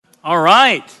All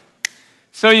right.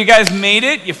 So you guys made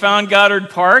it. You found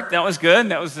Goddard Park. That was good.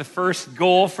 That was the first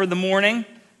goal for the morning,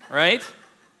 right?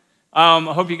 I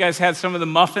hope you guys had some of the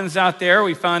muffins out there.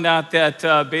 We found out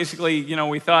that basically,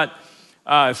 we thought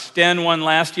Sten won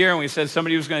last year, and we said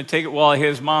somebody was going to take it. Well,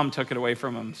 his mom took it away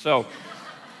from him. So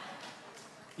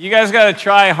you guys got to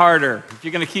try harder if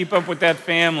you're going to keep up with that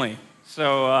family.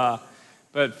 So,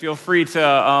 but feel free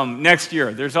to next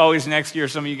year. There's always next year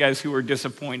some of you guys who were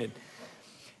disappointed.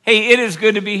 Hey, it is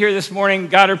good to be here this morning.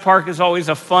 Goddard Park is always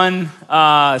a fun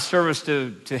service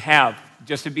to have,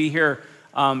 just to be here.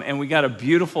 And we got a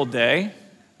beautiful day.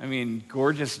 I mean,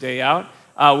 gorgeous day out.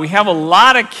 We have a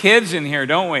lot of kids in here,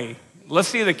 don't we? Let's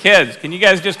see the kids. Can you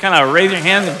guys just kind of raise your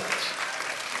hands?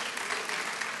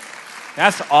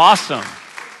 That's awesome.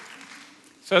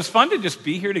 So it's fun to just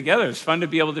be here together. It's fun to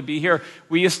be able to be here.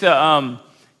 We used to,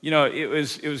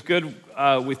 it was good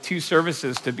with two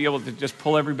services to be able to just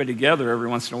pull everybody together every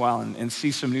once in a while and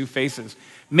see some new faces.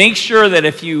 Make sure that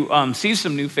if you see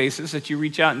some new faces that you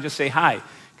reach out and just say hi,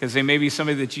 because they may be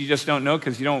somebody that you just don't know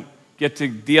because you don't get to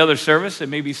the other service. It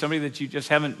may be somebody that you just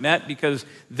haven't met because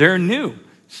they're new.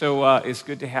 So it's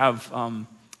good to have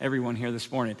everyone here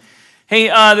this morning. Hey,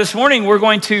 this morning we're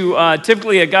going to,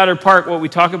 typically at Goddard Park, what we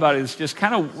talk about is just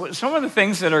kind of some of the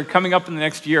things that are coming up in the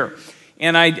next year.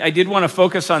 And I did want to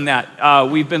focus on that.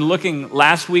 We've been looking,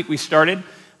 last week we started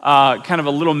kind of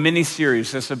a little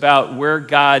mini-series that's about where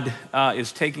God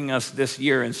is taking us this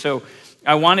year. And so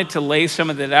I wanted to lay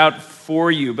some of that out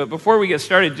for you. But before we get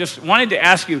started, just wanted to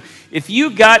ask you, if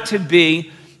you got to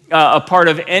be a part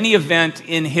of any event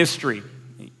in history,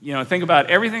 think about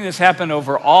everything that's happened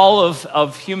over all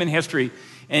of human history,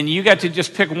 and you got to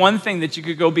just pick one thing that you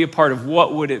could go be a part of,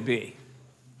 what would it be?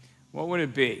 What would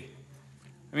it be?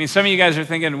 I mean, some of you guys are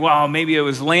thinking, well, maybe it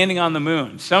was landing on the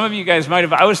moon. Some of you guys might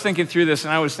have. I was thinking through this,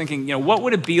 and I was thinking, what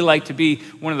would it be like to be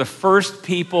one of the first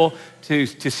people to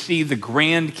see the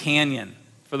Grand Canyon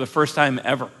for the first time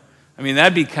ever? I mean,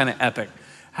 that'd be kind of epic.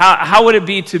 How would it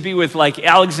be to be with, like,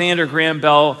 Alexander Graham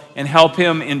Bell and help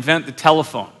him invent the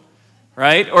telephone,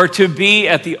 right? Or to be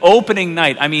at the opening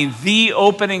night, the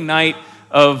opening night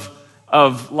of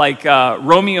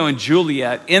Romeo and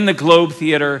Juliet in the Globe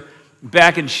Theater,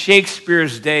 back in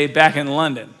Shakespeare's day, back in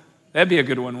London. That'd be a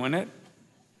good one, wouldn't it?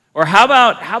 Or how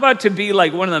about to be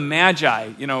like one of the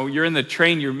Magi? You're in the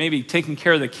train, you're maybe taking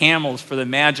care of the camels for the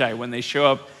Magi when they show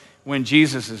up when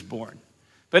Jesus is born.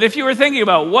 But if you were thinking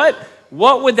about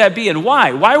what would that be and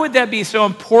why? Why would that be so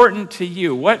important to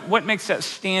you? What makes that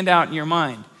stand out in your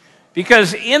mind?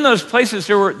 Because in those places,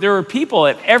 there were people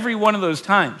at every one of those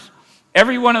times.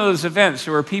 Every one of those events,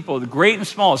 there were people, great and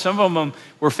small. Some of them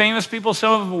were famous people.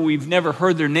 Some of them we've never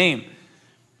heard their name.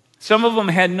 Some of them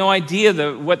had no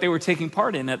idea what they were taking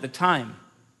part in at the time.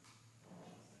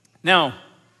 Now,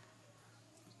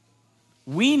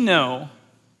 we know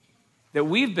that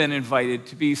we've been invited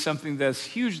to be something that's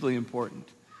hugely important.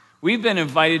 We've been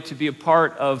invited to be a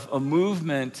part of a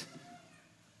movement,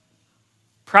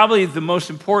 probably the most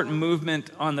important movement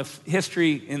in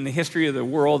the history of the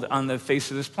world on the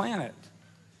face of this planet.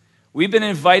 We've been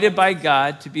invited by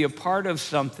God to be a part of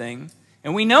something,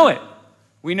 and we know it.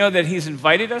 We know that He's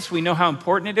invited us. We know how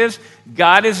important it is.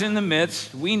 God is in the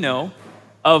midst, we know,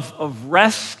 of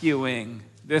rescuing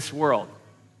this world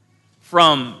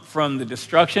from the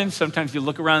destruction. Sometimes you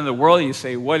look around in the world and you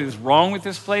say, what is wrong with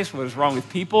this place? What is wrong with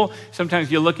people? Sometimes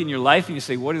you look in your life and you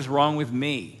say, what is wrong with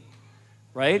me?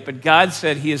 Right? But God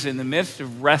said He is in the midst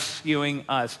of rescuing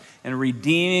us and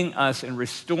redeeming us and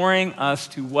restoring us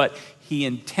to what He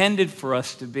intended for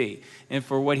us to be and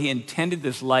for what He intended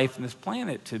this life and this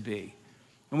planet to be.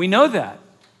 And we know that.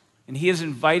 And He has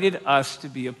invited us to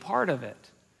be a part of it.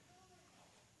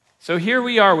 So here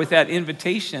we are with that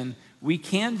invitation. We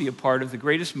can be a part of the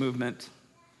greatest movement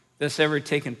that's ever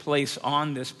taken place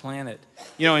on this planet.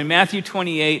 In Matthew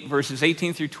 28, verses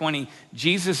 18 through 20,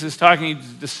 Jesus is talking to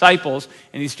his disciples,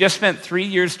 and He's just spent 3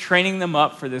 years training them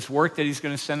up for this work that He's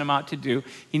going to send them out to do.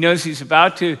 He knows He's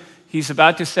about to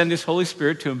send His Holy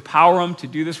Spirit to empower them to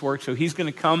do this work, so He's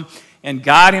going to come, and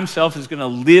God Himself is going to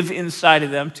live inside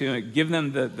of them to give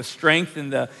them the strength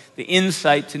and the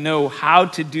insight to know how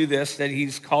to do this that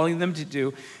He's calling them to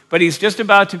do. But He's just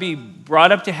about to be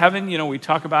brought up to heaven. We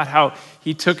talk about how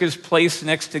He took His place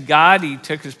next to God. He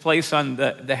took His place on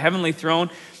the heavenly throne.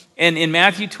 And in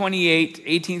Matthew 28,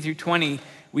 18 through 20,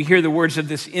 we hear the words of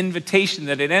this invitation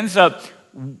that it ends up,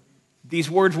 these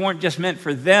words weren't just meant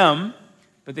for them,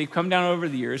 but they've come down over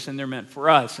the years and they're meant for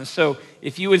us. And so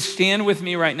if you would stand with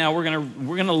me right now, we're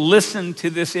gonna listen to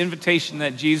this invitation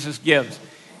that Jesus gives.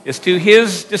 It's to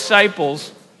His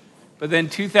disciples, But then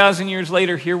 2,000 years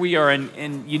later, here we are.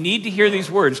 And you need to hear these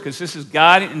words because this is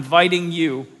God inviting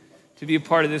you to be a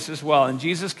part of this as well. And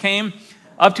Jesus came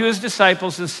up to his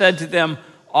disciples and said to them,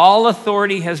 "All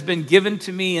authority has been given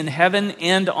to me in heaven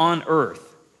and on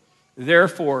earth.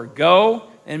 Therefore, go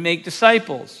and make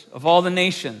disciples of all the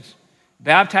nations,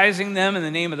 baptizing them in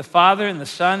the name of the Father and the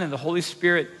Son and the Holy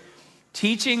Spirit,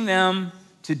 teaching them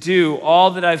to do all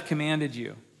that I've commanded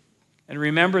you. And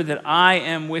remember that I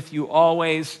am with you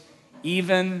always,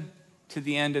 even to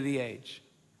the end of the age."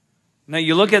 Now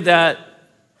you look at that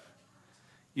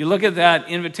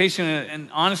invitation, and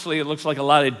honestly, it looks like a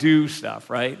lot of do stuff,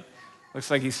 right?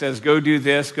 Looks like he says, go do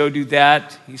this, go do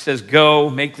that. He says, go,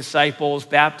 make disciples,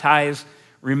 baptize,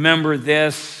 remember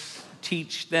this,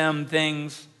 teach them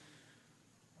things.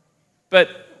 But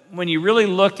when you really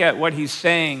look at what he's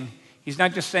saying, he's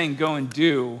not just saying go and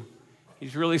do.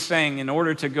 He's really saying in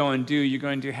order to go and do, you're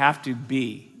going to have to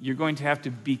be. You're going to have to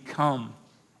become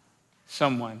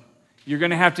someone. You're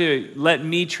going to have to let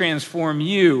me transform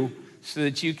you so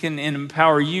that you can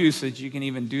empower you so that you can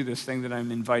even do this thing that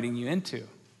I'm inviting you into.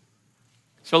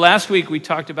 So last week we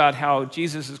talked about how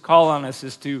Jesus' call on us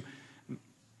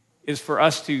is for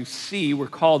us to see. We're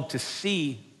called to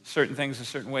see certain things a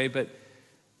certain way, but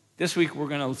this week we're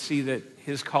going to see that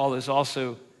his call is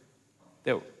also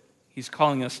that he's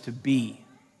calling us to be.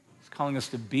 He's calling us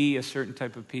to be a certain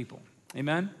type of people.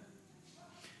 Amen?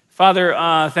 Father,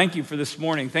 thank you for this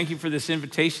morning. Thank you for this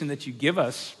invitation that you give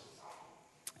us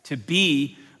to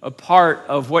be a part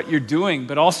of what you're doing,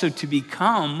 but also to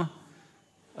become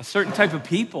a certain type of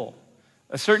people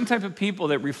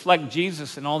that reflect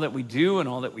Jesus in all that we do and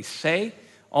all that we say,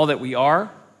 all that we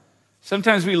are.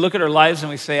 Sometimes we look at our lives and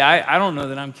we say, I don't know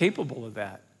that I'm capable of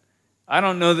that. I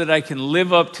don't know that I can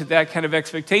live up to that kind of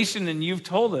expectation, and you've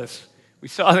told us. We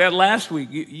saw that last week.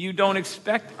 You don't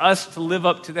expect us to live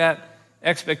up to that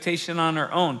expectation on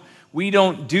our own. We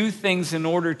don't do things in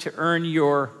order to earn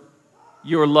your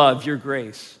love, your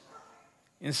grace.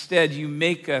 Instead, you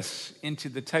make us into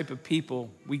the type of people.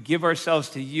 We give ourselves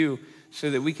to you so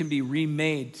that we can be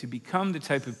remade to become the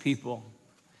type of people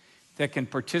that can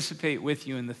participate with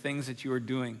you in the things that you are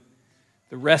doing,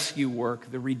 the rescue work,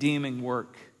 the redeeming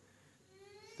work,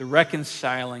 the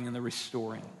reconciling and the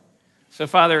restoring. So,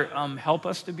 Father, help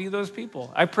us to be those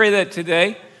people. I pray that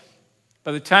today,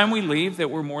 by the time we leave, that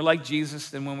we're more like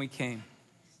Jesus than when we came,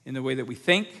 in the way that we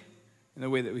think, in the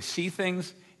way that we see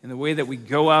things, in the way that we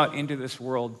go out into this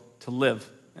world to live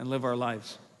and live our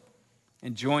lives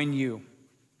and join you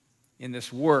in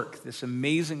this work, this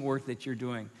amazing work that you're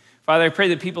doing. Father, I pray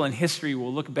that people in history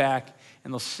will look back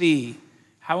and they'll see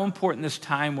how important this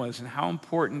time was and how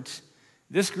important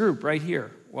this group right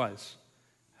here was,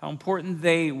 how important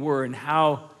they were, and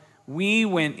how we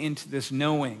went into this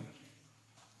knowing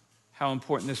how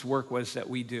important this work was that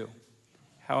we do,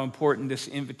 how important this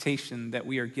invitation that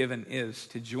we are given is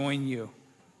to join you.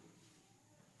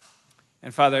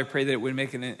 And Father, I pray that it would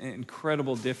make an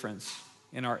incredible difference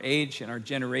in our age, in our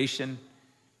generation,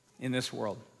 in this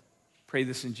world. Pray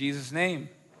this in Jesus' name.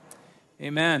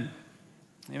 Amen.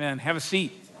 Amen. Have a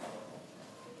seat.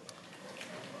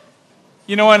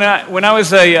 You know, when I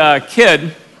was a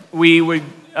kid, we would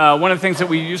one of the things that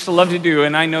we used to love to do,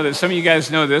 and I know that some of you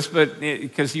guys know this, but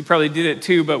because you probably did it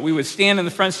too, but we would stand in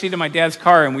the front seat of my dad's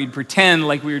car and we'd pretend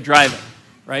like we were driving,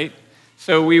 right?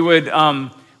 So we'd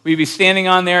be standing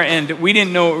on there, and we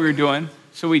didn't know what we were doing.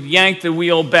 So we'd yank the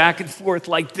wheel back and forth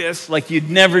like this, like you'd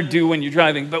never do when you're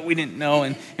driving, but we didn't know.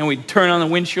 And we'd turn on the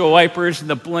windshield wipers and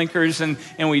the blinkers, and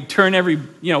we'd turn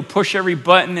push every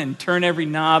button and turn every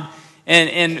knob.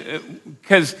 And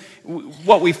because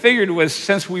what we figured was,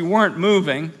 since we weren't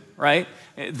moving, right,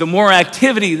 the more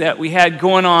activity that we had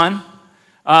going on,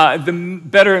 the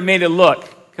better it made it look,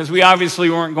 because we obviously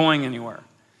weren't going anywhere.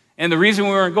 And the reason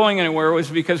we weren't going anywhere was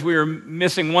because we were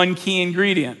missing one key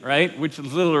ingredient, right? Which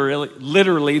is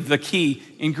literally the key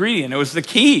ingredient. It was the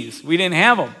keys. We didn't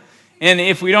have them. And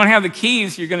if we don't have the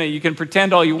keys, you can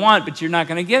pretend all you want, but you're not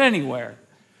going to get anywhere.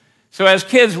 So as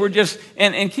kids, we're just,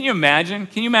 and can you imagine?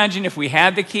 Can you imagine if we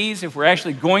had the keys, if we're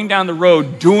actually going down the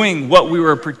road doing what we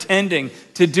were pretending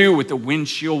to do with the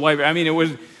windshield wiper? I mean,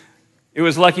 it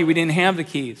was lucky we didn't have the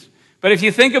keys. But if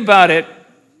you think about it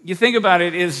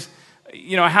is,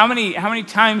 you know, how many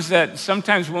times that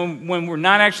sometimes when we're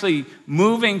not actually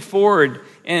moving forward,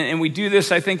 and we do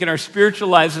this, I think, in our spiritual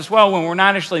lives as well, when we're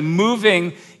not actually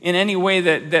moving in any way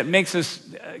that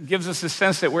gives us a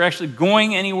sense that we're actually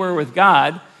going anywhere with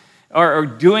God, or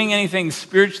doing anything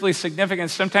spiritually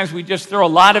significant, sometimes we just throw a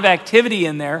lot of activity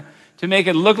in there to make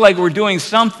it look like we're doing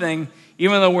something,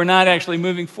 even though we're not actually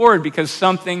moving forward because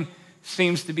something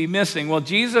seems to be missing. Well,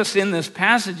 Jesus, in this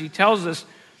passage, he tells us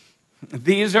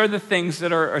These are the things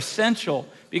that are essential,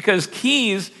 because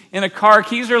keys in a car,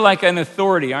 keys are like an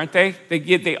authority, aren't they?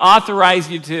 They authorize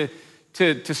you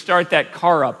to start that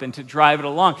car up and to drive it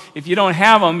along. If you don't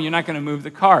have them, you're not going to move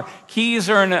the car. Keys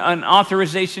are an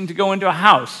authorization to go into a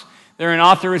house. They're an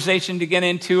authorization to get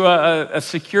into a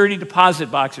security deposit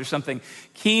box or something.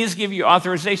 Keys give you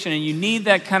authorization, and you need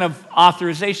that kind of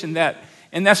authorization.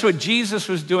 And that's what Jesus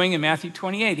was doing in Matthew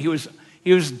 28.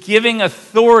 He was giving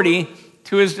authority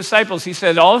to his disciples. He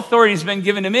said, all authority has been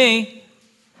given to me,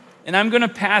 and I'm going to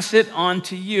pass it on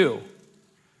to you.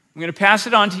 I'm going to pass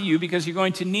it on to you because you're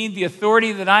going to need the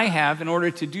authority that I have in order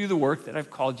to do the work that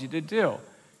I've called you to do.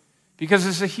 Because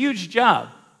it's a huge job.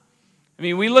 I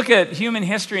mean, we look at human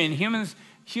history, and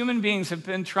human beings we've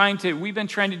been trying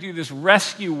to do this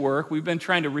rescue work. We've been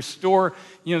trying to restore,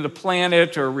 the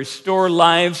planet, or restore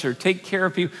lives, or take care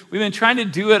of people. We've been trying to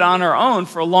do it on our own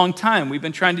for a long time. We've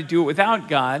been trying to do it without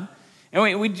God.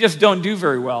 And we just don't do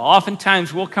very well.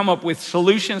 Oftentimes, we'll come up with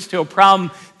solutions to a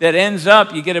problem that ends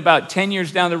up, you get about 10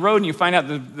 years down the road, and you find out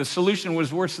the solution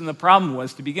was worse than the problem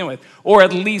was to begin with, or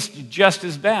at least just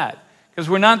as bad, because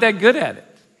we're not that good at it.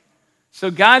 So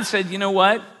God said, you know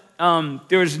what?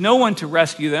 There's no one to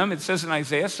rescue them, it says in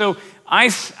Isaiah. So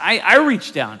I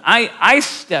reached down. I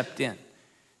stepped in.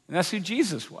 And that's who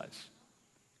Jesus was.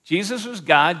 Jesus was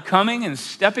God coming and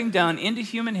stepping down into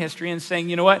human history and saying,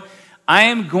 you know what? I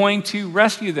am going to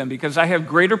rescue them because I have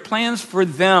greater plans for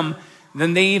them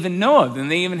than they even know of, than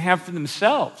they even have for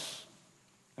themselves.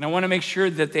 And I want to make sure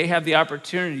that they have the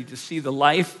opportunity to see the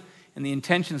life and the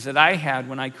intentions that I had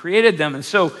when I created them. And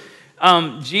so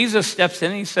Jesus steps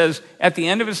in and he says, at the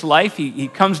end of his life, he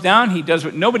comes down, he does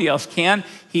what nobody else can.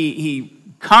 He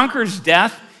conquers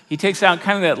death. He takes out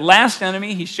kind of that last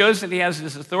enemy. He shows that he has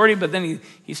this authority, but then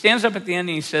he stands up at the end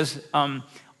and he says,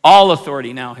 all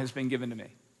authority now has been given to me.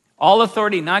 All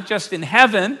authority, not just in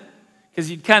heaven, because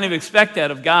you'd kind of expect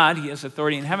that of God. He has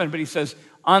authority in heaven, but he says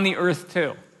on the earth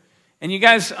too. And you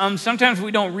guys, sometimes we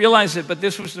don't realize it, but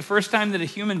this was the first time that a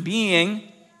human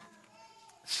being,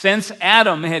 since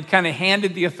Adam, had kind of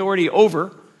handed the authority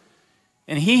over.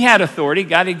 And he had authority.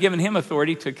 God had given him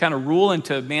authority to kind of rule and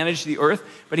to manage the earth,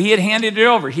 but he had handed it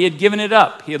over. He had given it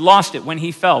up. He had lost it when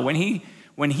he fell.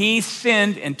 When he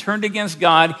sinned and turned against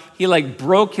God, he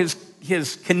broke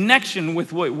his connection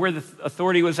with where the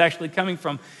authority was actually coming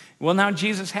from. Well, now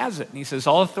Jesus has it. And he says,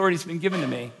 all authority has been given to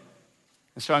me.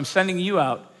 And so I'm sending you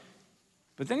out.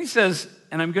 But then he says,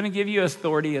 and I'm going to give you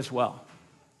authority as well.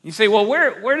 You say, well,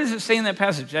 where does it say in that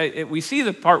passage? We see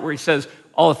the part where he says,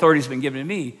 all authority has been given to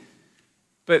me.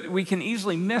 But we can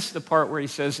easily miss the part where he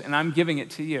says, and I'm giving it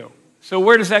to you. So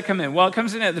where does that come in? Well, it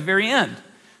comes in at the very end.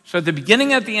 So at the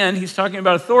beginning and at the end, he's talking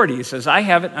about authority. He says, I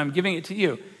have it, and I'm giving it to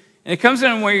you. And it comes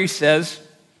in where he says,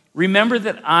 remember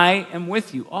that I am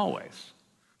with you always.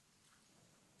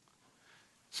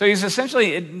 So he's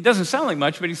essentially, it doesn't sound like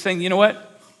much, but he's saying, you know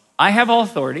what? I have all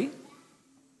authority.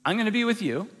 I'm going to be with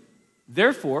you.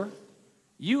 Therefore,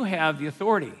 you have the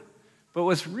authority. But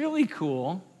what's really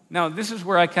cool, now this is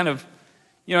where I kind of,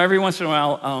 every once in a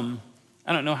while,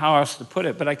 I don't know how else to put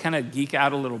it, but I kind of geek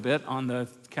out a little bit on the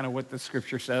kind of what the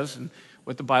scripture says and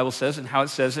what the Bible says and how it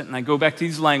says it, and I go back to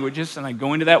these languages, and I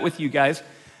go into that with you guys.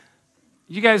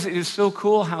 You guys, it is so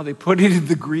cool how they put it in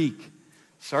the Greek.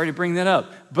 Sorry to bring that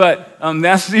up, but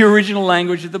that's the original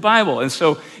language of the Bible. And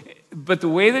so, but the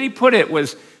way that he put it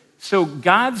was, so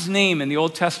God's name in the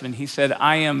Old Testament, he said,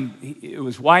 I am, it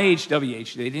was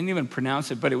YHWH. They didn't even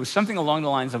pronounce it, but it was something along the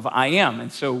lines of I am.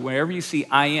 And so whenever you see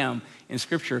I am in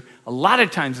Scripture, a lot of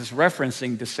times it's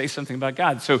referencing to say something about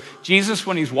God. So Jesus,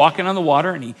 when he's walking on the water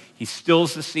and he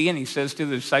stills the sea and he says to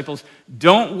the disciples,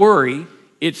 don't worry,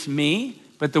 it's me.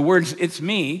 But the words it's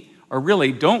me are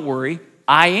really, don't worry,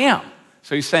 I am.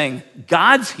 So he's saying,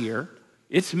 God's here,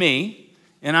 it's me,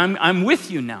 and I'm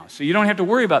with you now. So you don't have to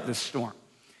worry about this storm.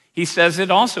 He says it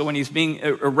also when he's being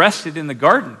arrested in the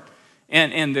garden.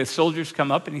 And the soldiers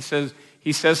come up and he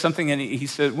says something, and he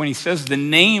says, when he says the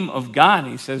name of God,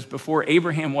 he says, before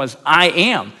Abraham was, I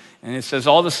am. And it says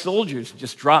all the soldiers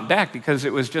just drop back because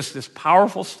it was just this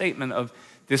powerful statement of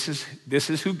this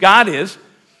is who God is.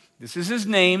 This is his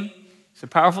name. It's a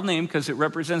powerful name because it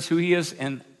represents who he is,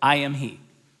 and I am he.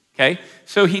 Okay?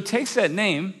 So he takes that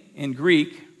name in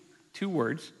Greek, 2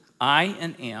 words, I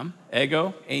and am,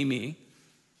 ego, eimi,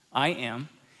 I am.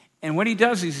 And what he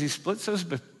does is he splits those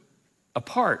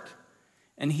apart,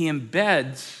 and he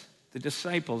embeds the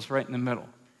disciples right in the middle.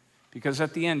 Because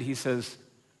at the end he says,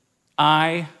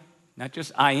 I, not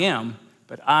just I am,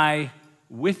 but I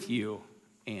with you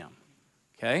am.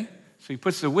 Okay? So he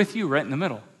puts the with you right in the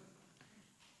middle.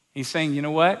 He's saying, you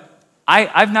know what?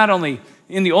 I've not only,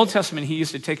 in the Old Testament, he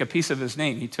used to take a piece of his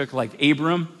name. He took like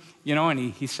Abram, and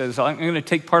he says, I'm going to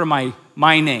take part of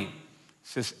my name. It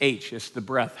says H, it's the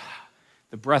breath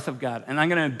of God. And I'm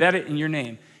going to embed it in your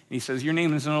name. And he says, your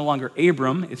name is no longer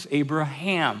Abram, it's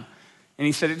Abraham. And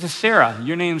he said it to Sarah.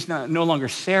 Your name's no longer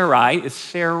Sarai, it's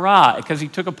Sarah, because he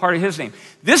took a part of his name.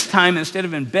 This time, instead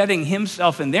of embedding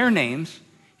himself in their names,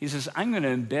 he says, I'm going to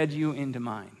embed you into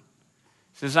mine.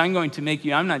 He says, I'm going to make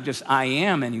you, I'm not just I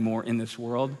am anymore in this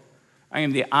world. I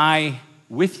am the I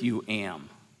with you am.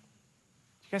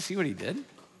 You guys see what he did?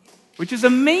 Which is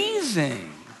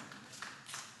amazing.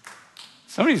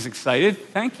 Somebody's excited.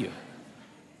 Thank you.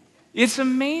 It's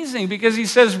amazing because he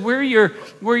says where your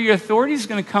authority is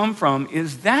going to come from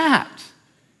is that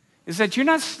you're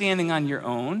not standing on your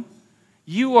own.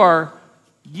 You are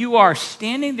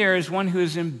standing there as one who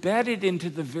is embedded into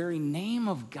the very name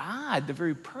of God, the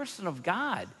very person of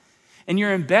God. And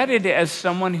you're embedded as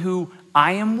someone who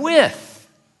I am with.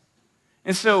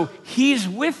 And so he's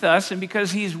with us, and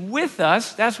because he's with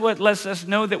us, that's what lets us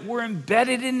know that we're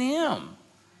embedded in him.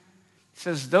 He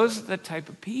says those are the type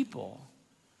of people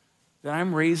that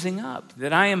I'm raising up,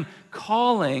 that I am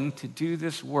calling to do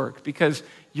this work, because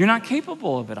you're not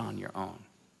capable of it on your own.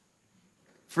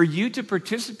 For you to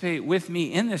participate with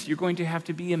me in this, you're going to have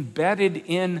to be embedded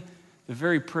in the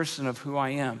very person of who I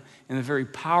am, in the very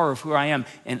power of who I am,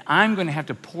 and I'm going to have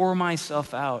to pour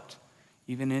myself out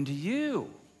even into you.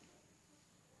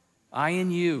 I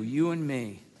and you and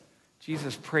me.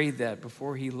 Jesus prayed that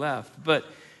before he left. But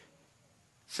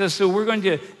so we're going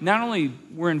to, not only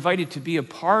we're invited to be a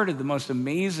part of the most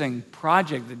amazing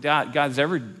project that God's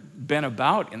ever been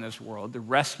about in this world, the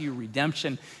rescue,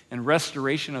 redemption, and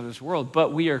restoration of this world,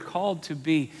 but we are called to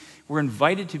be, we're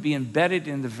invited to be embedded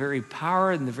in the very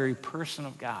power and the very person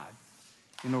of God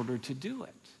in order to do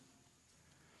it.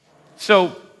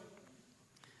 So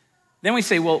then we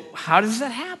say, well, how does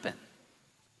that happen?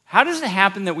 How does it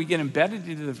happen that we get embedded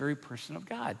into the very person of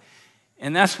God?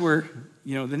 And that's where,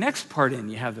 the next part in.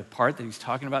 You have the part that he's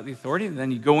talking about the authority, and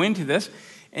then you go into this,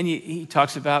 and he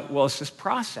talks about, well, it's this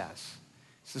process.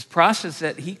 It's this process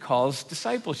that he calls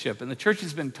discipleship. And the church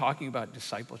has been talking about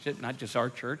discipleship, not just our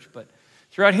church, but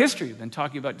throughout history, we've been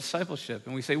talking about discipleship.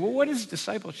 And we say, well, what is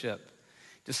discipleship?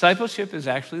 Discipleship is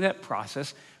actually that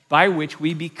process by which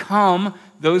we become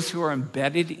those who are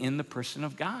embedded in the person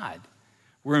of God.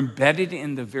 We're embedded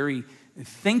in the very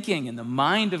thinking and the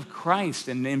mind of Christ,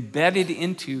 and embedded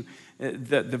into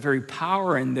the very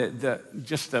power and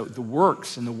the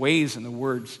works and the ways and the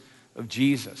words of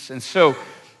Jesus. And so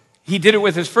he did it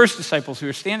with his first disciples who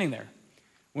were standing there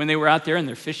when they were out there and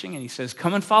they're fishing, and he says,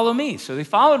 come and follow me. So they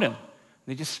followed him.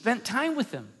 They just spent time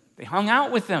with him. They hung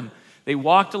out with him. They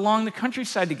walked along the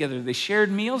countryside together. They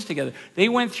shared meals together. They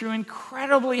went through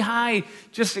incredibly high,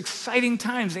 just exciting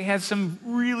times. They had some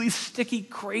really sticky,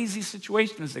 crazy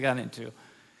situations they got into.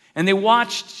 And they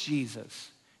watched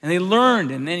Jesus. And they learned.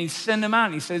 And then he sent them out.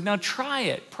 And he said, now try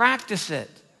it. Practice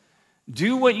it.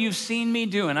 Do what you've seen me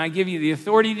do. And I give you the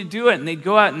authority to do it. And they'd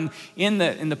go out and in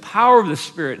the power of the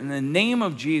Spirit, in the name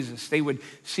of Jesus, they would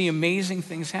see amazing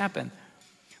things happen.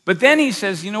 But then he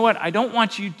says, you know what? I don't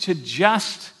want you to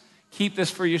just keep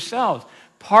this for yourselves.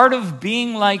 Part of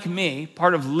being like me,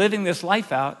 part of living this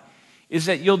life out, is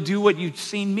that you'll do what you've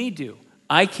seen me do.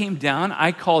 I came down,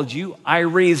 I called you, I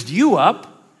raised you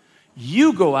up.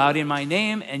 You go out in my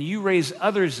name and you raise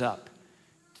others up,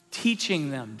 teaching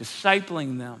them,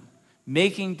 discipling them,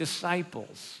 making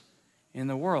disciples in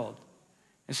the world.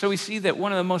 And so we see that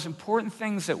one of the most important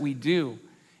things that we do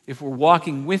if we're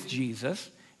walking with Jesus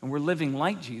and we're living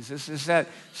like Jesus is that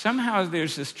somehow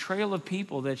there's this trail of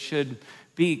people that should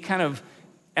be kind of,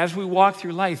 as we walk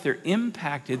through life, they're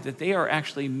impacted, that they are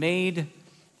actually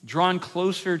drawn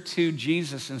closer to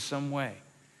Jesus in some way.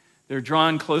 They're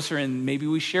drawn closer, and maybe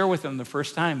we share with them the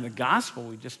first time the gospel.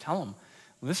 We just tell them,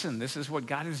 listen, this is what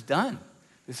God has done.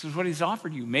 This is what he's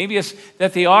offered you. Maybe it's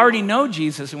that they already know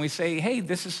Jesus, and we say, hey,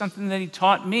 this is something that he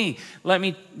taught me. Let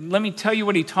me tell you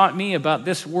what he taught me about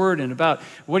this word and about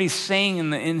what he's saying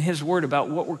in his word about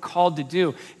what we're called to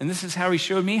do. And this is how he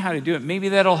showed me how to do it. Maybe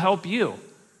that'll help you.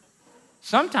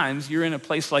 Sometimes you're in a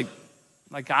place like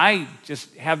I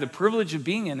just have the privilege of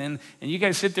being in, and you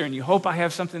guys sit there and you hope I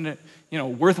have something that,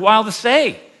 worthwhile to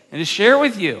say and to share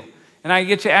with you. And I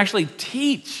get to actually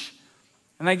teach.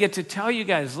 And I get to tell you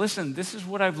guys, listen, this is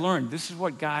what I've learned. This is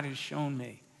what God has shown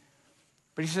me.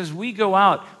 But he says we go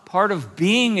out. Part of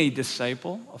being a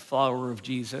disciple, a follower of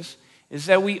Jesus, is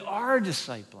that we are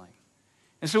discipling.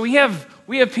 And so we have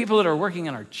people that are working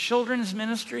in our children's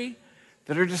ministry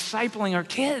that are discipling our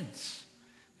kids.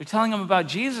 They're telling them about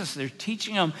Jesus. They're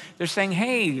teaching them. They're saying,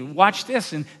 hey, watch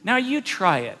this, and now you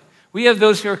try it. We have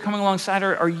those who are coming alongside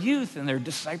our youth, and they're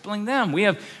discipling them. We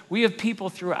have people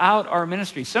throughout our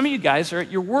ministry. Some of you guys are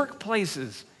at your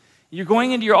workplaces. You're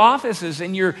going into your offices,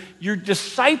 and you're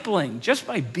discipling just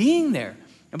by being there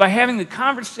and by having the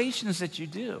conversations that you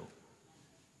do.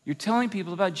 You're telling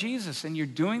people about Jesus, and you're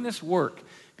doing this work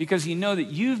because you know that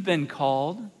you've been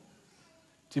called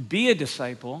to be a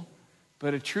disciple,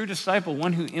 but a true disciple,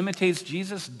 one who imitates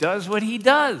Jesus, does what he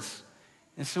does.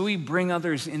 And so we bring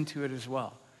others into it as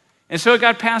well. And so it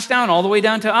got passed down all the way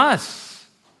down to us.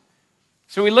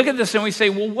 So we look at this and we say,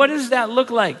 well, what does that look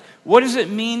like? What does it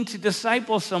mean to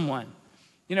disciple someone?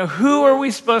 Who are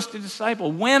we supposed to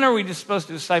disciple? When are we supposed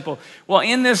to disciple? Well,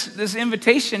 in this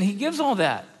invitation, he gives all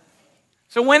that.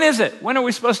 So when is it? When are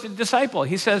we supposed to disciple?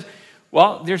 He says,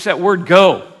 well, there's that word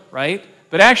go, right?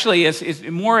 But actually,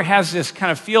 it more has this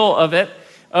kind of feel of it,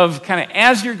 of kind of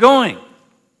as you're going,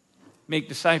 make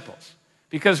disciples.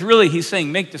 Because really, he's saying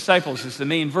make disciples is the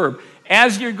main verb.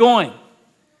 As you're going.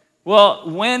 Well,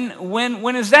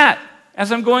 when is that?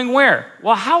 As I'm going where?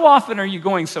 Well, how often are you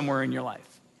going somewhere in your life?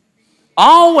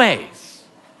 Always,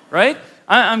 right?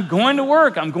 I'm going to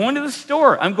work. I'm going to the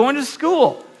store. I'm going to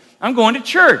school. I'm going to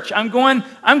church. I'm going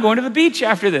to the beach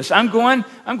after this. I'm going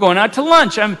out to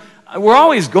lunch. We're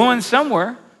always going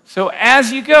somewhere. So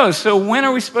as you go. So when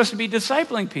are we supposed to be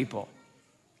discipling people?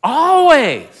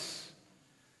 Always.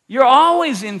 You're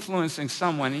always influencing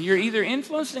someone, and you're either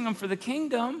influencing them for the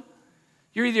kingdom,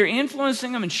 you're either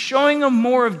influencing them and showing them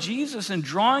more of Jesus and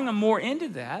drawing them more into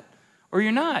that, or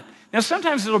you're not. Now,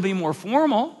 sometimes it'll be more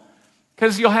formal,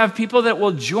 because you'll have people that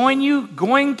will join you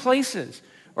going places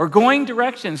or going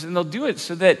directions, and they'll do it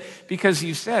so that, because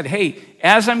you said, hey,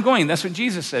 as I'm going, that's what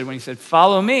Jesus said when he said,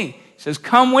 follow me. He says,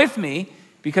 come with me,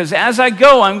 because as I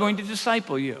go, I'm going to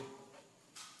disciple you.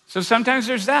 So sometimes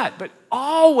there's that, but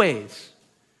always,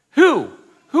 who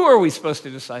are we supposed to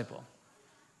disciple?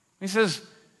 He says,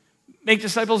 make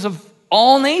disciples of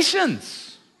all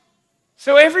nations.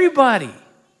 So everybody.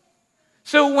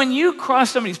 So when you cross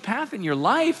somebody's path in your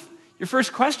life, your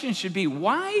first question should be,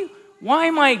 why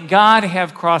might God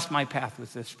have crossed my path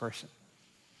with this person?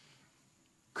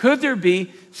 Could there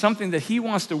be something that he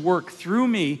wants to work through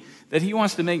me, that he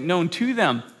wants to make known to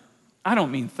them? I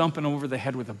don't mean thumping over the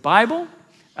head with a Bible.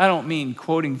 I don't mean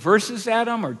quoting verses at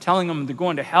them or telling them they're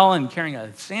going to hell and carrying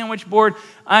a sandwich board.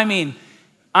 I mean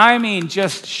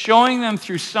just showing them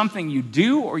through something you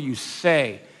do or you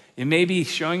say. It may be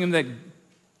showing them that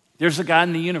there's a God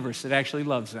in the universe that actually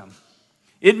loves them.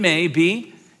 It may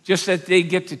be just that they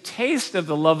get to taste of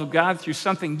the love of God through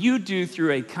something you do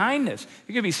through a kindness.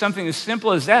 It could be something as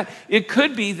simple as that. It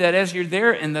could be that as you're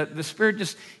there and the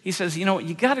Spirit he says,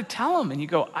 you got to tell them. And you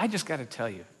go, I just got to tell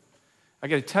you. I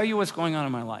got to tell you what's going on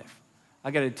in my life. I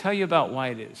got to tell you about why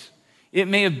it is. It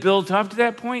may have built up to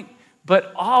that point,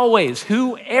 but always,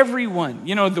 everyone.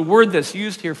 The word that's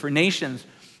used here for nations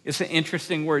is an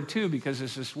interesting word too, because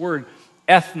it's this word,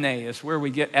 ethne, is where we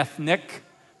get ethnic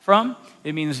from.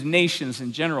 It means nations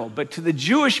in general. But to the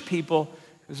Jewish people,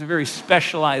 it was a very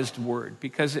specialized word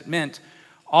because it meant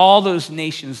all those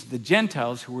nations, the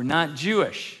Gentiles who were not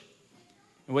Jewish.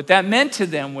 And what that meant to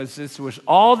them was this was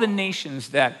all the nations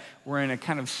that were in a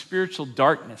kind of spiritual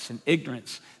darkness and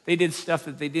ignorance. They did stuff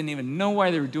that they didn't even know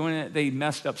why they were doing it. They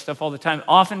messed up stuff all the time.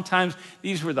 Oftentimes,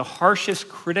 these were the harshest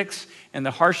critics and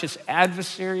the harshest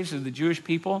adversaries of the Jewish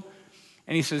people.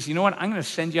 And he says, you know what? I'm going to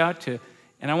send you out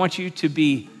and I want you to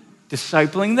be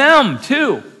discipling them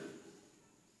too.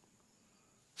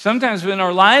 Sometimes in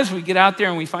our lives, we get out there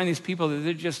and we find these people that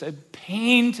they're just a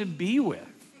pain to be with.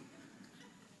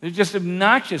 They're just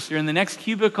obnoxious. They're in the next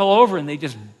cubicle over, and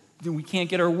we can't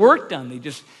get our work done. They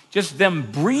just them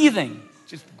breathing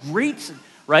just grates,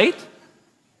 right?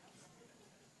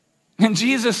 And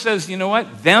Jesus says, you know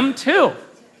what? Them too.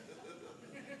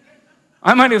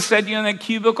 I might have said you in that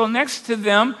cubicle next to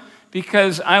them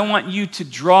because I want you to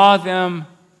draw them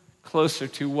closer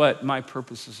to what my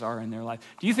purposes are in their life.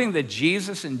 Do you think that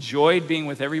Jesus enjoyed being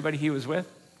with everybody he was with?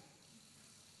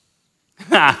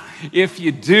 If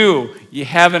you do, you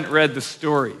haven't read the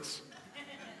stories.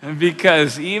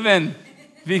 Because even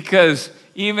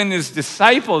his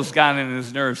disciples got in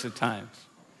his nerves at times.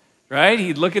 Right?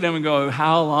 He'd look at them and go,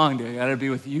 how long do I got to be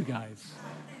with you guys?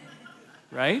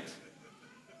 Right?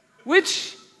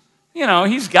 Which,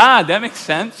 he's God. That makes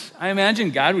sense. I imagine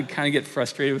God would kind of get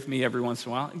frustrated with me every once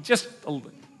in a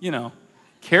while.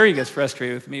 Carrie gets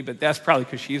frustrated with me, but that's probably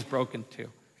because she's broken too.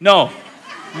 No,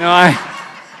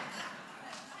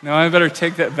 I better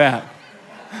take that back.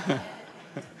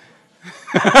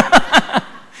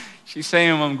 She's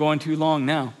saying I'm going too long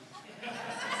now.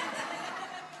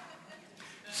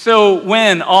 So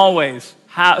when, always,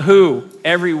 how, who,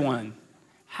 everyone.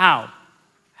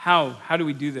 How do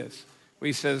we do this? Well,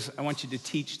 he says, I want you to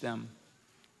teach them.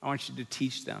 I want you to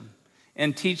teach them.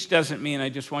 And teach doesn't mean I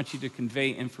just want you to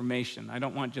convey information. I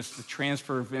don't want just the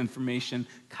transfer of information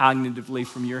cognitively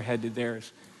from your head to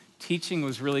theirs. Teaching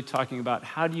was really talking about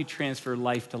how do you transfer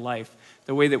life to life,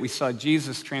 the way that we saw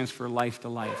Jesus transfer life to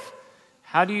life.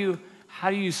 How do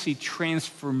you see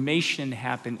transformation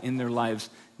happen in their lives,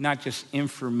 not just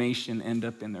information end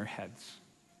up in their heads?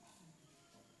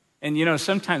 And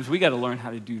sometimes we got to learn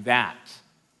how to do that,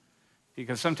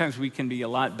 because sometimes we can be a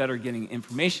lot better getting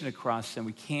information across than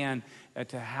we can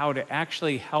to how to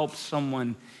actually help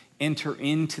someone enter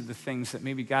into the things that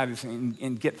maybe God is in,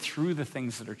 and get through the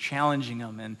things that are challenging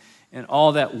them, and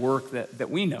all that work that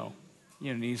we know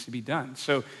needs to be done.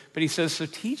 But he says, so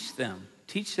teach them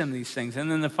these things.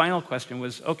 And then the final question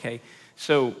was, okay,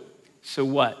 so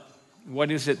what?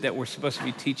 What is it that we're supposed to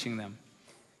be teaching them?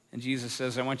 And Jesus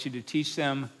says, I want you to teach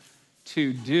them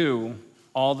to do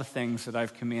all the things that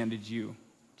I've commanded you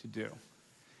to do.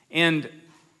 And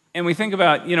we think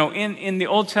about, in the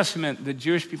Old Testament, the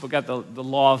Jewish people got the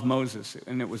law of Moses,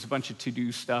 and it was a bunch of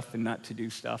to-do stuff and not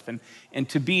to-do stuff. And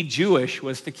to be Jewish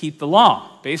was to keep the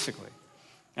law, basically.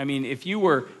 I mean, if you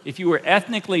were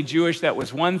ethnically Jewish, that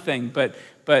was one thing, but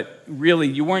really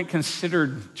you weren't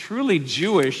considered truly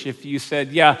Jewish if you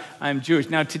said, yeah, I'm Jewish.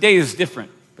 Now, today is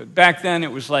different, but back then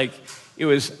it was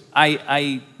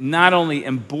I not only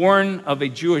am born of a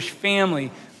Jewish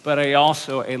family, but I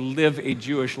also live a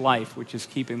Jewish life, which is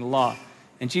keeping the law.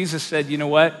 And Jesus said, you know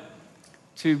what?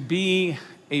 To be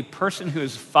a person who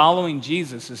is following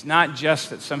Jesus is not just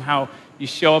that somehow you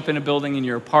show up in a building and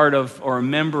you're a part of or a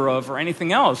member of or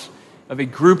anything else of a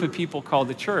group of people called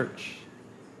the church.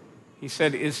 He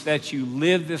said, is that you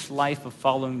live this life of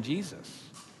following Jesus.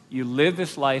 You live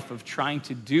this life of trying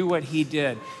to do what he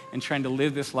did and trying to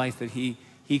live this life that he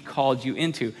called you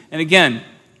into. And again,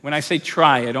 when I say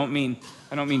try, I don't mean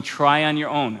try on your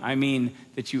own. I mean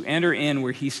that you enter in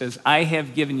where he says, I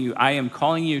am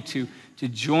calling you to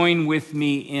join with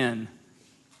me in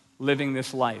living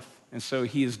this life. And so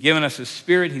he has given us his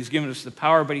spirit, he's given us the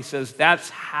power, but he says, that's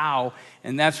how,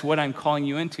 and that's what I'm calling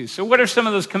you into. So what are some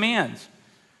of those commands?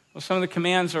 Well, some of the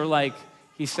commands are like,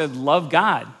 he said, love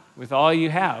God with all you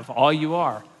have, all you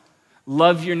are.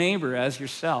 Love your neighbor as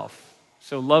yourself.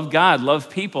 So love God, love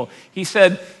people. He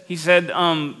said,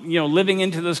 living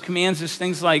into those commands is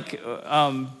things like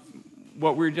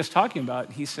what we were just talking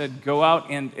about. He said, go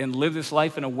out and live this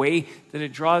life in a way that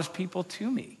it draws people to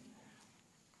me.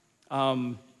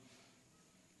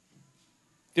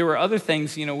 There were other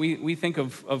things, we think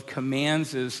of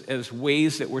commands as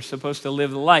ways that we're supposed to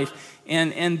live the life.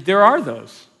 And there are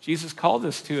those. Jesus called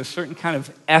us to a certain kind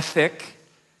of ethic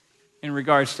in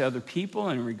regards to other people,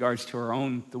 and in regards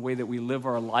to the way that we live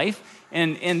our life.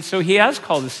 And so he has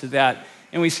called us to that.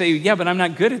 And we say, yeah, but I'm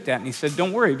not good at that. And he said,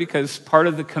 don't worry, because part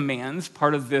of the commands,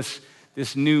 part of this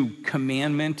new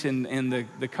commandment and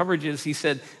the coverage is, he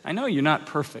said, I know you're not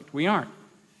perfect. We aren't.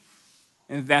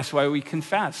 And that's why we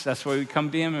confess. That's why we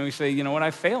come to him and we say, you know what,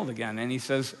 I failed again. And he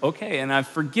says, okay, and I've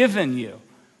forgiven you.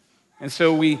 And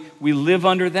so we live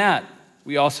under that.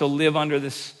 We also live under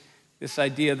this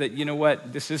idea that, you know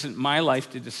what, this isn't my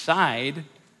life to decide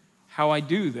how I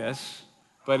do this,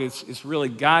 but it's really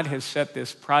God has set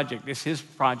this project. It's his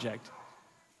project.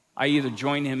 I either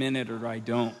join him in it or I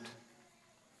don't.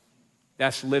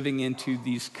 That's living into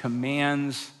these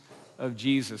commands of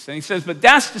Jesus. And he says, but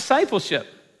that's discipleship.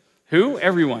 Who?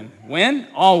 Everyone. When?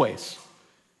 Always.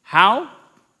 How?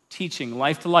 Teaching,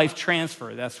 life-to-life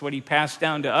transfer. That's what he passed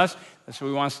down to us. That's what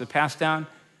he wants to pass down.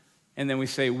 And then we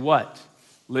say, what?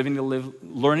 Learning to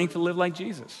live like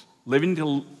Jesus. Living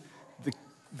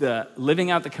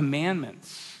out the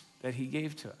commandments that he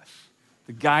gave to us.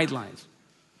 The guidelines.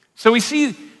 So we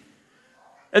see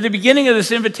at the beginning of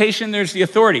this invitation, there's the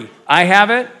authority. I have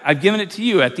it. I've given it to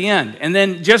you at the end. And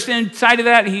then just inside of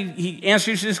that, he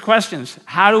answers his questions.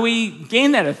 How do we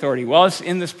gain that authority? Well, it's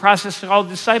in this process called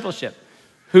discipleship.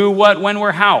 Who, what, when,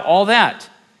 where, how, all that.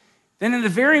 Then in the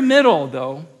very middle,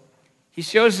 though, he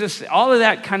shows us all of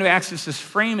that kind of acts as this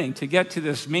framing to get to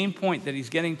this main point that he's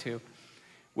getting to,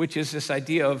 which is this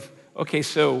idea of, okay,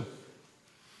 so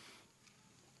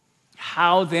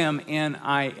how am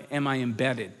I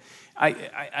embedded?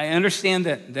 I understand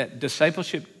that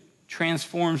discipleship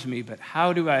transforms me, but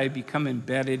how do I become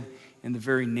embedded in the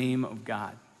very name of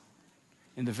God,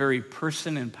 in the very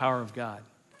person and power of God?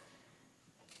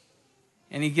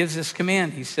 And he gives this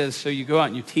command. He says, so you go out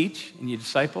and you teach and you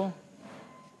disciple,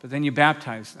 but then you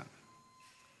baptize them.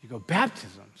 You go,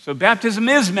 baptism. So baptism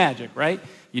is magic, right?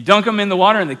 You dunk them in the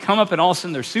water and they come up and all of a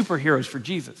sudden they're superheroes for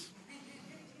Jesus.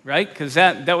 right? Because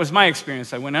that was my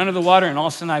experience. I went under the water, and all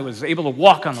of a sudden I was able to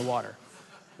walk on the water,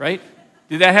 right?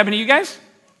 Did that happen to you guys?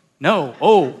 No.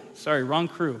 Oh, sorry, wrong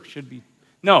crew. Should be.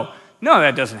 No,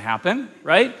 that doesn't happen,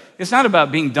 right? It's not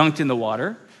about being dunked in the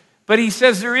water. But he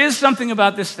says there is something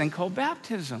about this thing called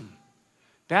baptism.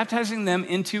 Baptizing them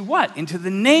into what? Into the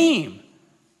name.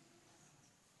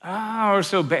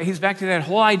 So he's back to that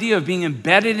whole idea of being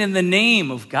embedded in the name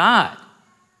of God.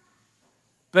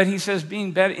 But he says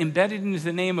being embedded into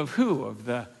the name of who? Of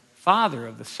the Father,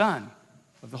 of the Son,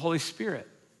 of the Holy Spirit.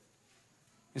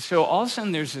 And so all of a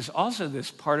sudden there's also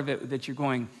this part of it that you're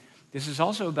going, this is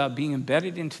also about being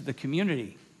embedded into the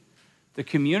community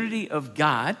of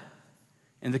God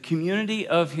and the community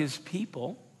of his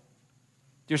people.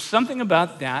 There's something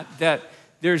about that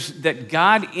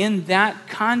God in that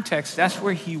context, that's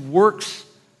where he works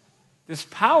this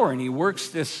power and he works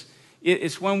this.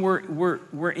 It's when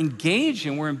we're engaged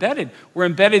and we're embedded. We're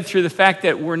embedded through the fact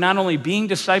that we're not only being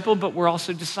discipled, but we're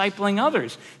also discipling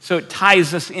others. So it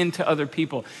ties us into other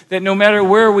people. That no matter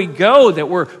where we go, that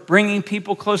we're bringing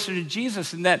people closer to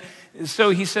Jesus.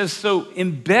 So he says, so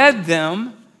embed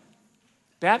them,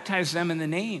 baptize them in the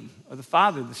name of the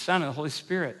Father, the Son, and the Holy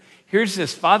Spirit. Here's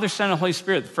this, Father, Son, and Holy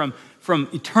Spirit. From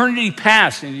eternity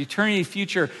past and eternity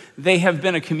future, they have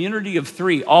been a community of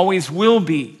three, always will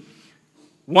be.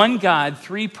 One God,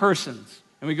 three persons.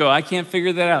 And we go, I can't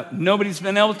figure that out. Nobody's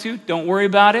been able to. Don't worry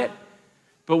about it.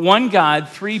 But one God,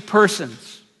 three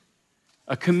persons.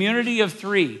 A community of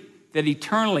three that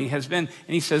eternally has been.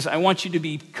 And he says, I want you to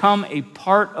become a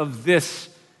part of this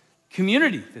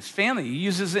community, this family. He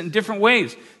uses it in different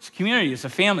ways. It's a community, it's a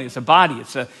family, it's a body,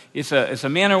 it's a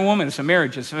man or woman, it's a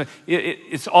marriage.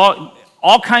 It's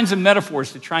all kinds of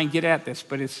metaphors to try and get at this.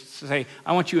 But it's to say,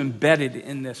 I want you embedded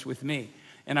in this with me.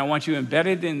 And I want you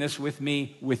embedded in this with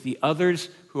me, with the others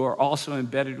who are also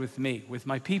embedded with me, with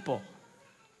my people.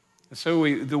 And so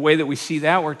the way that we see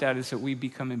that worked out is that we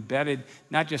become embedded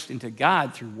not just into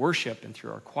God through worship and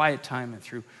through our quiet time and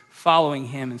through following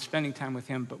him and spending time with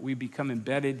him, but we become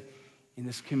embedded in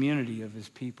this community of his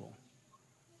people.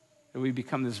 That we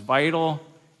become this vital,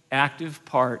 active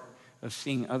part of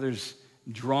seeing others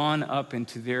drawn up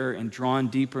into and drawn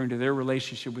deeper into their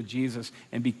relationship with Jesus.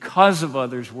 And because of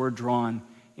others, we're drawn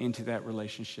into that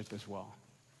relationship as well.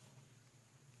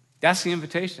 That's the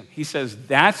invitation. He says,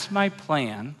 that's my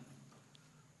plan.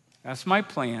 That's my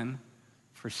plan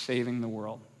for saving the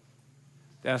world.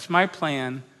 That's my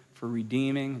plan for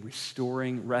redeeming,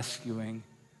 restoring, rescuing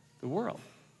the world.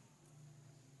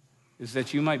 Is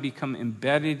that you might become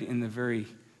embedded in the very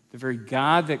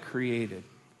God that created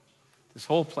this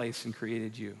whole place and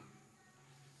created you.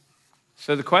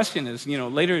 So the question is,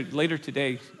 later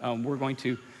today, we're going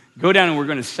to go down and we're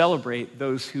going to celebrate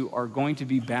those who are going to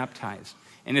be baptized.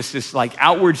 And it's this like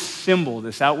outward symbol,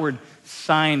 this outward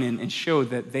sign and show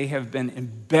that they have been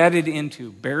embedded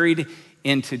into, buried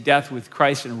into death with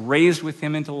Christ and raised with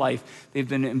him into life. They've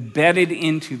been embedded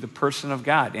into the person of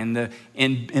God and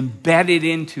embedded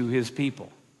into his people.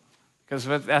 Because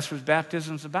that's what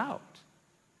baptism's about.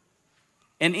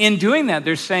 And in doing that,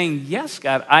 they're saying, yes,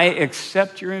 God, I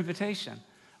accept your invitation.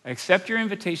 I accept your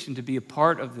invitation to be a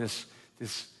part of this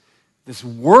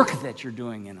work that you're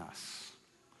doing in us,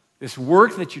 this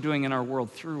work that you're doing in our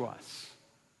world through us,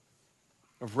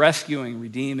 of rescuing,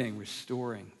 redeeming,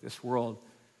 restoring this world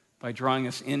by drawing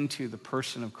us into the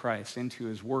person of Christ, into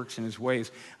his works and his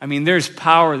ways. I mean, there's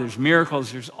power, there's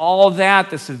miracles, there's all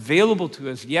that's available to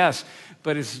us, yes,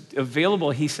 but it's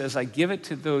available, he says, I give it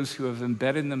to those who have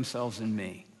embedded themselves in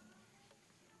me.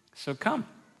 So come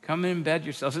and embed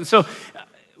yourselves. And so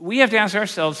we have to ask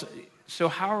ourselves, so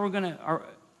how are we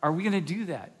going to do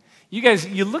that? You guys,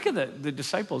 you look at the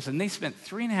disciples, and they spent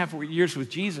 3.5 years with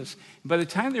Jesus. By the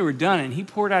time they were done and he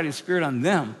poured out his Spirit on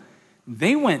them,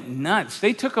 they went nuts.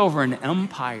 They took over an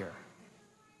empire.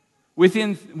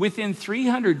 Within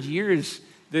 300 years,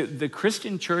 the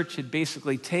Christian church had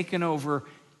basically taken over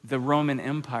the Roman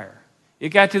Empire. It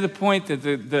got to the point that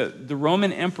the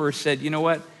Roman emperor said, you know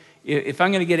what? If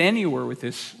I'm going to get anywhere with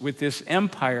this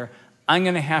empire, I'm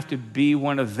going to have to be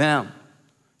one of them.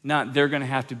 Not they're going to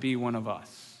have to be one of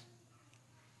us.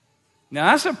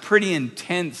 Now, that's a pretty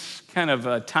intense kind of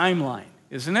a timeline,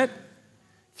 isn't it?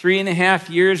 3.5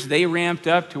 years, they ramped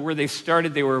up to where they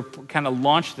started. They were kind of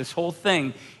launched this whole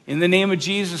thing in the name of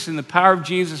Jesus, in the power of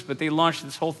Jesus, but they launched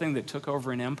this whole thing that took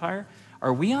over an empire.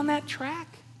 Are we on that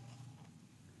track?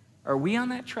 Are we on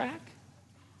that track?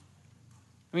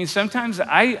 I mean, sometimes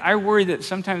I worry that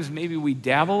sometimes maybe we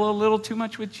dabble a little too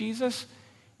much with Jesus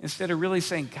instead of really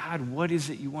saying, God, what is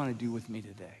it you want to do with me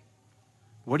today?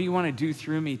 What do you want to do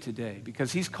through me today?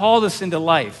 Because he's called us into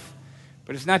life,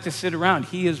 But it's not to sit around.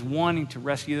 He is wanting to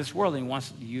rescue this world, and he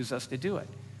wants to use us to do it.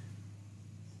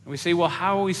 And we say, well,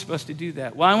 how are we supposed to do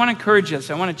that? Well, I want to encourage us.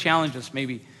 I want to challenge us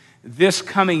maybe this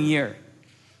coming year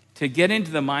to get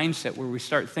into the mindset where we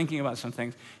start thinking about some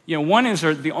things. One is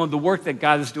the work that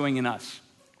God is doing in us.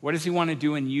 What does he want to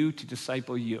do in you to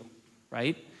disciple you,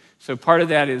 right? So part of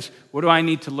that is, what do I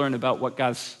need to learn about what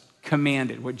God's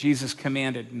commanded, what Jesus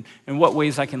commanded, and what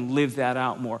ways I can live that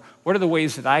out more? What are the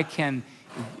ways that I can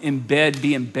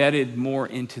be embedded more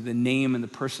into the name and the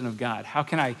person of God? How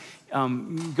can I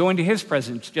go into his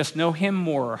presence, just know him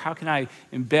more? Or how can I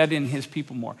embed in his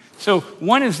people more? So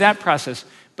one is that process.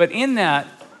 But in that,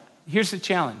 here's the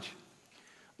challenge.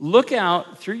 Look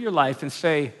out through your life and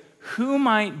say, who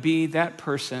might be that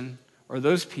person or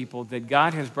those people that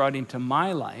God has brought into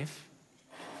my life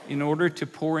in order to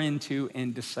pour into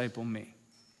and disciple me?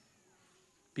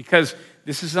 Because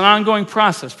this is an ongoing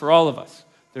process for all of us.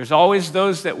 There's always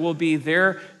those that will be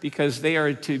there because they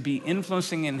are to be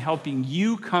influencing and helping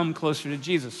you come closer to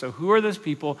Jesus. So who are those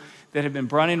people that have been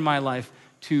brought into my life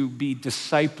to be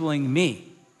discipling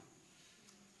me?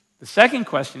 The second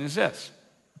question is this.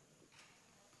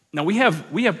 Now, we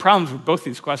have problems with both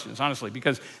these questions, honestly,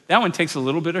 because that one takes a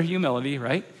little bit of humility,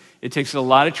 right? It takes a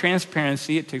lot of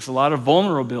transparency. It takes a lot of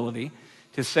vulnerability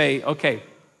to say, okay,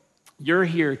 you're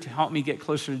here to help me get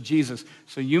closer to Jesus.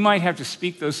 So you might have to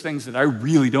speak those things that I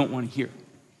really don't want to hear.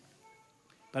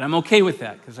 But I'm okay with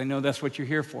that because I know that's what you're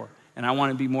here for, and I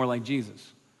want to be more like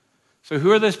Jesus. So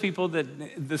who are those people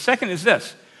the second is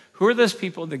this. Who are those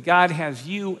people that God has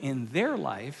you in their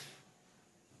life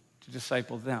to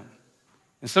disciple them?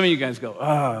 And some of you guys go,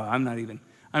 I'm not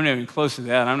even close to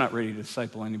that. I'm not ready to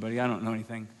disciple anybody. I don't know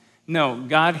anything. No,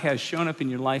 God has shown up in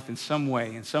your life in some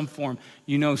way, in some form.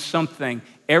 You know something.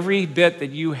 Every bit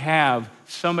that you have,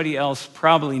 somebody else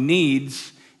probably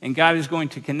needs, and God is going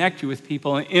to connect you with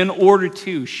people in order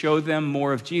to show them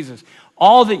more of Jesus.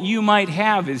 All that you might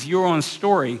have is your own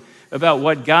story about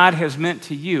what God has meant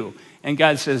to you. And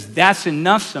God says, that's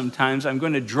enough sometimes. I'm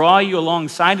going to draw you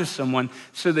alongside of someone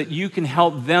so that you can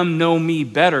help them know me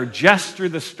better just through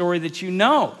the story that you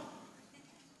know.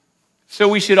 So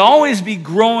we should always be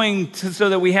growing so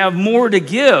that we have more to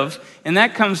give, and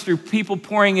that comes through people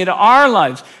pouring into our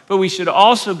lives. But we should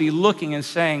also be looking and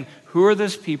saying, who are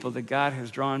those people that God has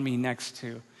drawn me next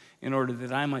to in order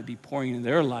that I might be pouring into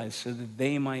their lives so that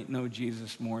they might know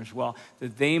Jesus more as well,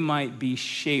 that they might be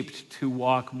shaped to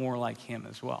walk more like him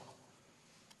as well.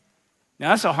 Now,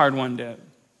 that's a hard one to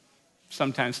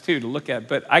sometimes, too, to look at,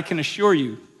 but I can assure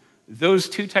you those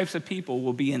two types of people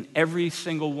will be in every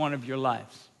single one of your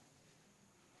lives.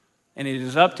 And it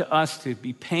is up to us to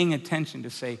be paying attention to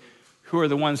say, who are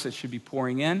the ones that should be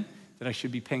pouring in, that I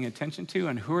should be paying attention to,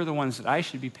 and who are the ones that I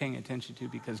should be paying attention to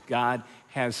because God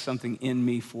has something in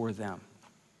me for them.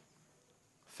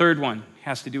 Third one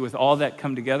has to do with all that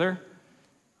come together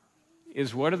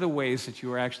is what are the ways that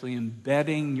you are actually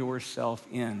embedding yourself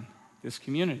in this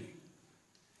community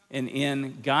and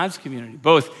in God's community,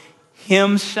 both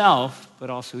himself but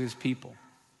also his people.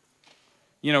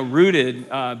 Rooted,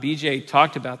 BJ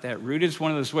talked about that. Rooted is one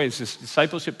of those ways, this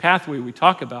discipleship pathway we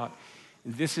talk about.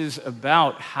 This is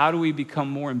about how do we become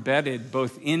more embedded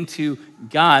both into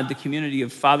God, the community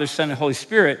of Father, Son, and Holy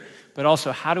Spirit, but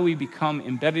also how do we become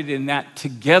embedded in that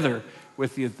together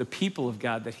with the people of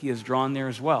God that he has drawn there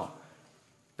as well.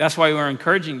 That's why we're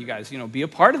encouraging you guys, be a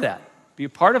part of that. Be a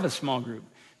part of a small group.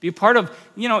 Be a part of,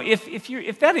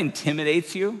 if that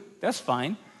intimidates you, that's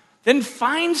fine. Then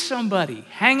find somebody.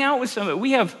 Hang out with somebody.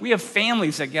 We have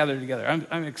families that gather together.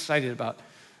 I'm excited about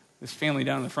this family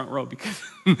down in the front row because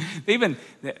they've been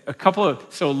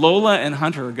so Lola and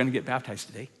Hunter are going to get baptized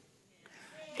today.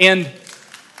 And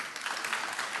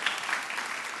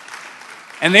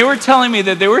they were telling me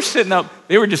that they were sitting up,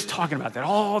 they were just talking about that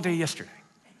all day yesterday.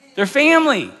 Their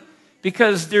family,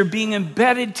 because they're being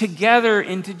embedded together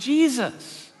into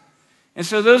Jesus. And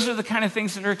so those are the kind of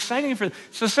things that are exciting for them.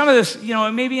 So some of this,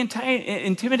 it may be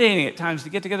intimidating at times to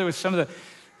get together with some of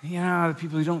the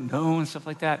people you don't know and stuff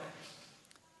like that.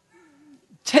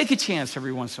 Take a chance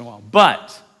every once in a while.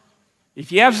 But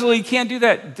if you absolutely can't do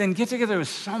that, then get together with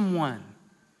someone.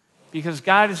 Because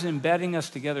God is embedding us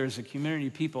together as a community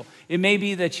of people. It may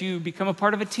be that you become a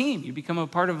part of a team. You become a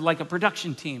part of like a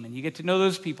production team, and you get to know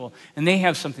those people, and they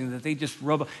have something that they just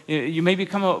rub. You may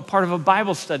become a part of a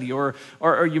Bible study, or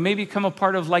you may become a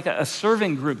part of like a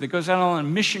serving group that goes out on a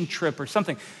mission trip or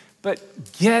something. But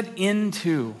get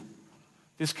into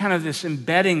this kind of this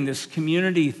embedding, this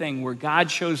community thing where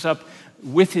God shows up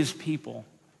with his people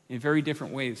in very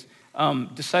different ways.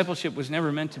 Discipleship was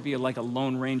never meant to be like a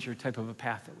Lone Ranger type of a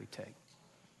path that we take.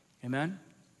 Amen?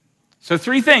 So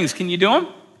 3 things. Can you do them?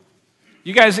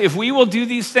 You guys, if we will do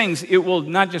these things, it will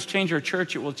not just change our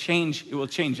church, it will change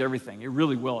everything. It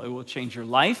really will. It will change your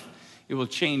life. It will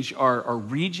change our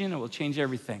region. It will change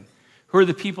everything. Who are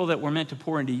the people that were meant to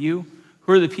pour into you?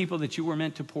 Who are the people that you were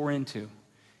meant to pour into?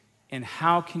 And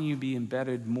how can you be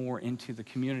embedded more into the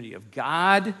community of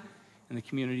God and the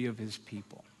community of his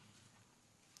people?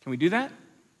 Can we do that?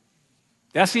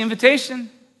 That's the invitation.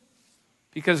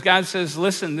 Because God says,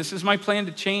 listen, this is my plan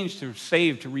to change, to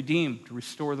save, to redeem, to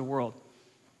restore the world.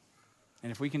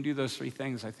 And if we can do those three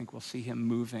things, I think we'll see him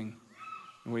moving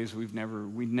in ways we'd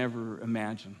never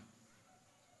imagined.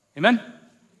 Amen?